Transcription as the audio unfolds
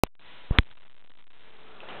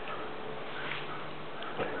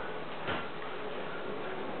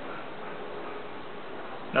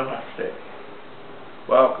Namaste.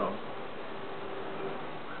 Welcome.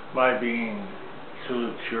 My being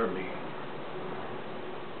salutes your being.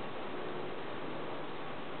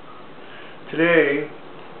 Today,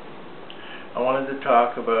 I wanted to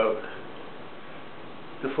talk about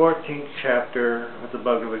the 14th chapter of the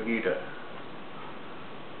Bhagavad Gita.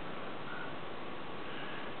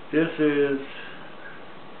 This is,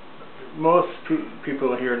 most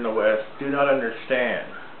people here in the West do not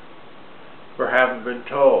understand or haven't been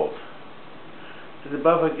told that the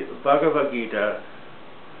Bhagavad Gita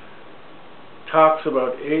talks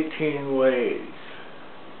about 18 ways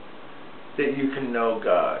that you can know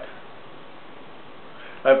God.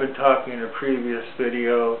 I've been talking in a previous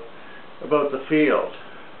video about the field,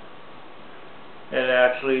 and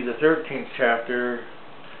actually the 13th chapter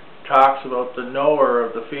talks about the knower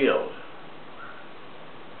of the field.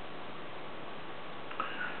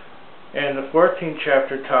 And the 14th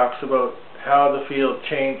chapter talks about how the field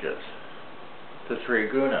changes, the three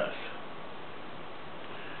gunas.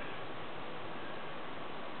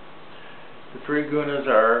 The three gunas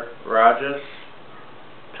are rajas,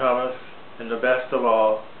 tamas, and the best of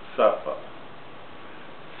all, Satva.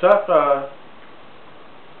 Satva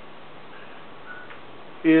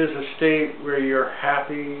is a state where you're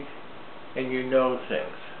happy and you know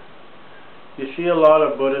things. You see a lot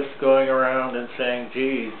of Buddhists going around and saying,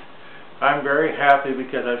 geez, I'm very happy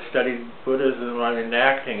because I've studied Buddhism and I'm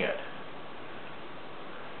enacting it.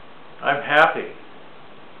 I'm happy.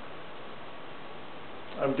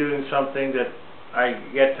 I'm doing something that I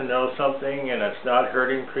get to know something and it's not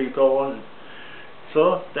hurting people, and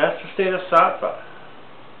so that's the state of Satva.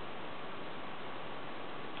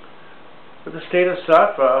 But the state of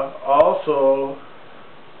Satva also,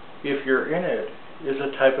 if you're in it, is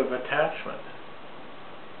a type of attachment.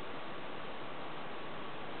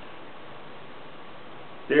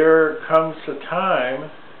 There comes a time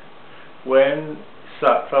when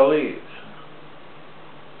Satva leaves,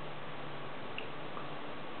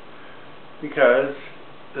 because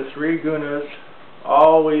the three gunas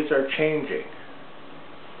always are changing.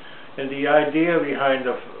 And the idea behind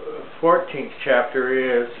the 14th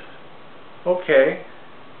chapter is, okay,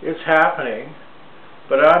 it's happening,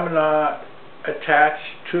 but I'm not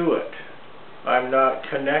attached to it. I'm not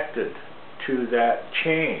connected to that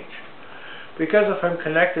change. Because if I'm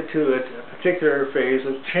connected to it, a particular phase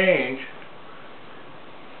of change,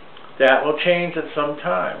 that will change at some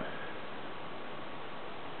time,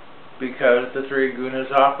 because the three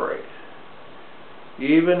gunas operate.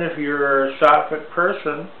 Even if you're a sattvic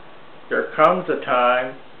person, there comes a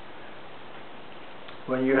time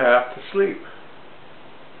when you have to sleep.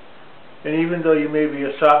 And even though you may be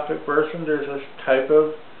a sattvic person, there's this type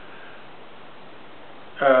of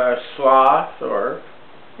sloth or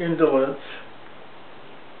indolence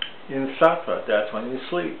in Satva. That's when you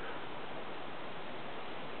sleep.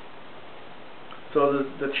 So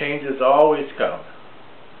the changes always come.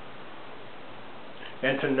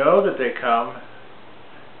 And to know that they come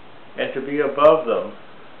and to be above them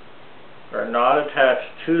or not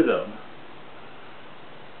attached to them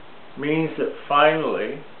means that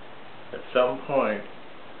finally, at some point,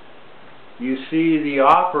 you see the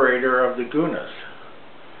operator of the gunas,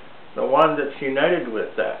 the one that's united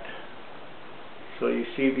with that. So you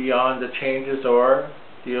see beyond the changes or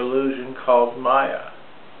the illusion called Maya.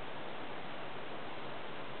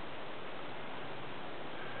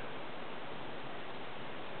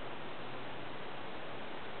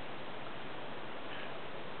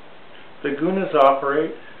 The gunas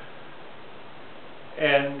operate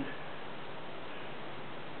and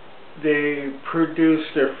they produce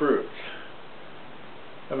their fruits.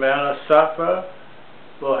 A man of Satva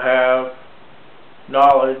will have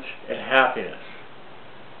knowledge and happiness.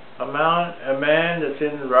 A man that's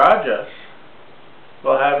in rajas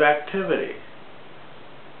will have activity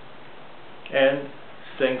and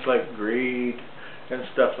things like greed and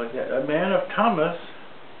stuff like that. A man of tamas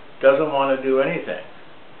doesn't want to do anything.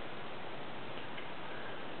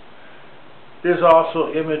 There's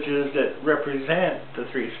also images that represent the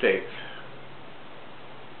three states.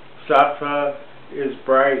 Satva is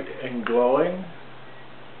bright and glowing.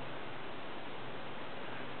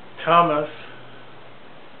 Tamas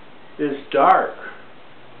is dark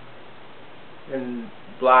and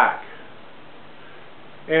black.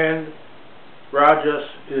 And Rajas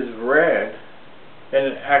is red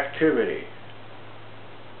and activity.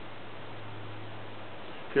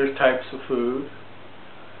 There's types of food.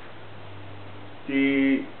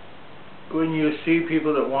 When you see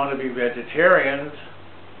people that want to be vegetarians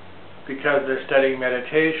because they're studying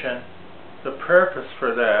meditation, the purpose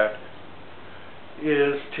for that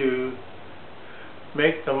is to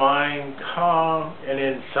make the mind calm and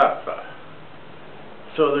in Satva.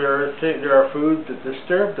 So there are foods that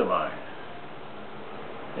disturb the mind,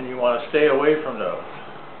 and you want to stay away from those.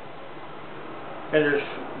 And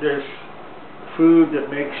there's food that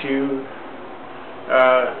makes you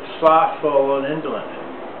slothful and indolent.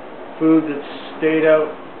 Food that's stayed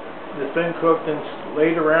out, that's been cooked and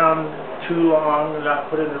laid around too long and not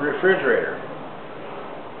put in the refrigerator.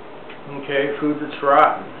 Okay, food that's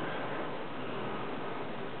rotten.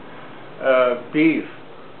 Beef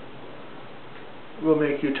will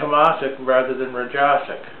make you tamasic rather than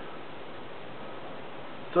rajasic.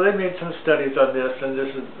 So they made some studies on this, and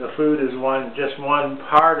the food is just one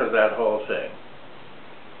part of that whole thing.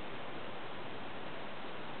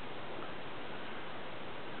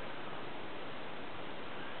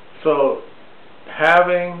 So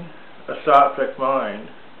having a sattvic mind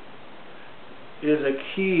is a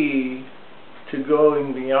key to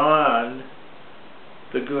going beyond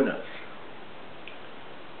the gunas.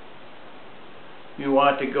 You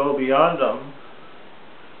want to go beyond them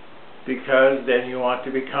because then you want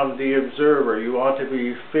to become the observer. You want to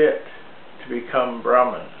be fit to become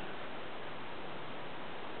Brahman.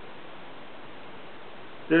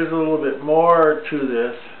 There's a little bit more to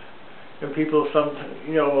this, and people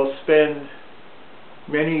will spend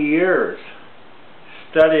many years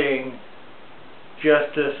studying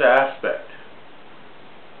just this aspect,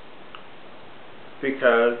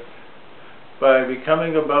 because by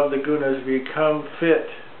becoming above the gunas, we become fit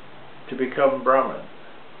to become Brahman.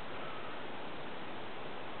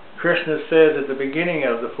 Krishna says at the beginning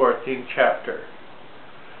of the 14th chapter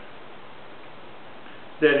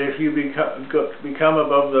that if you become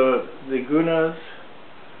above the gunas,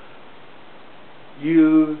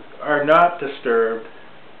 you are not disturbed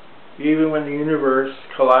even when the universe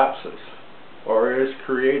collapses or is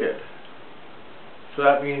created. So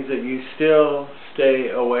that means that you still stay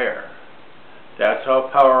aware. That's how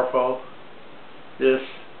powerful this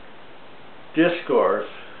discourse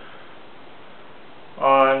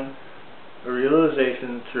on the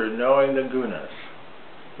realization through knowing the gunas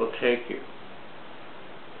will take you.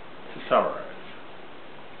 To summarize,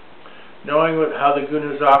 knowing how the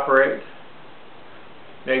gunas operate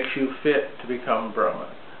makes you fit to become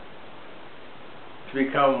Brahman, to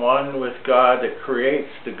become one with God that creates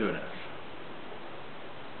the gunas.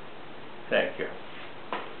 Thank you.